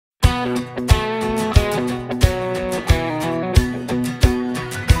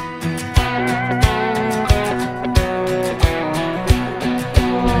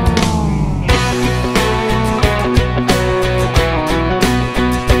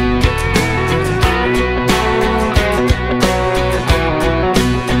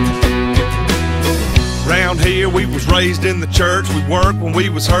We was raised in the church, we worked when we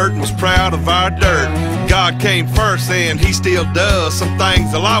was hurt and was proud of our dirt. God came first and he still does. Some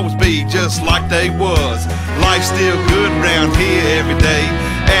things will always be just like they was. Life's still good around here every day.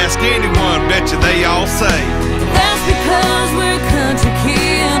 Ask anyone, betcha they all say that's because we're country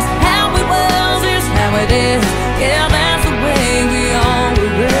kids. How it was is how it is. Yeah, that's the way we all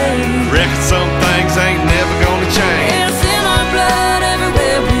were raised. Reckon some things ain't never gonna change. It's in our blood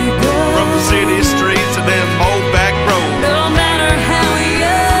everywhere we go. From the city streets to them old back roads. No matter how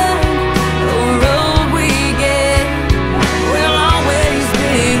young or old we get, we'll always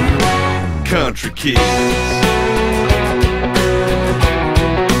be country kids.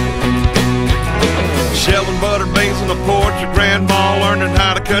 Shellin buttered beans on the porch of Grandma, learning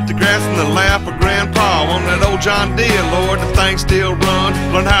how to cut the grass in the lap of Grandpa. On that old John Deere, Lord, the thing still run.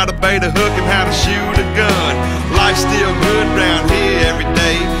 Learn how to bait a hook and how to shoot a gun. Life's still good round here every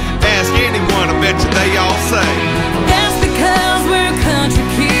day. Ask anyone, I bet you they all say that's because we're country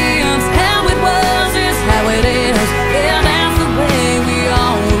kids. How it was is how it is. Yeah, that's the way we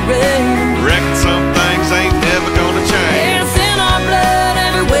all were raised. Reckon some things ain't never gonna change. It's in our blood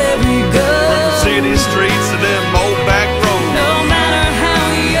everywhere we go. From the city streets to them old back roads. No matter how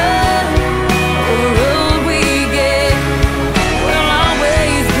young or old we get, we'll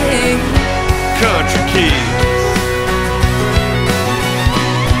always be country kids.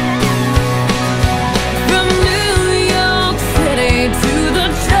 from New York City to the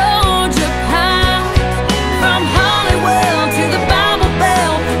Georgia Pine, from Hollywood to the Bible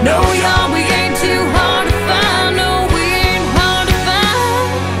Belt. No, y'all, we ain't too hard to find. No, we ain't hard to find.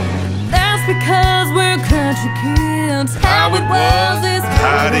 That's because we're country kids. How it was is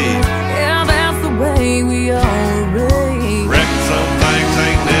how it is. Yeah, that's the way we all raised. Reckon some things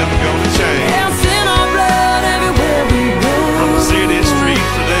ain't never gonna change. It's in our blood everywhere we go. From the city streets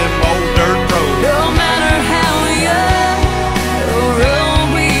to them old dirt roads. No matter how young or old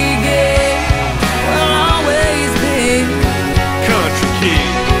we get, we'll always be Country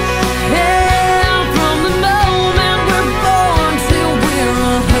kids. yeah, from the moment we're born till we're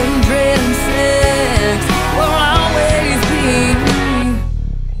 106, we'll always be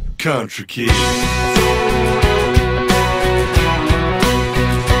Country kids.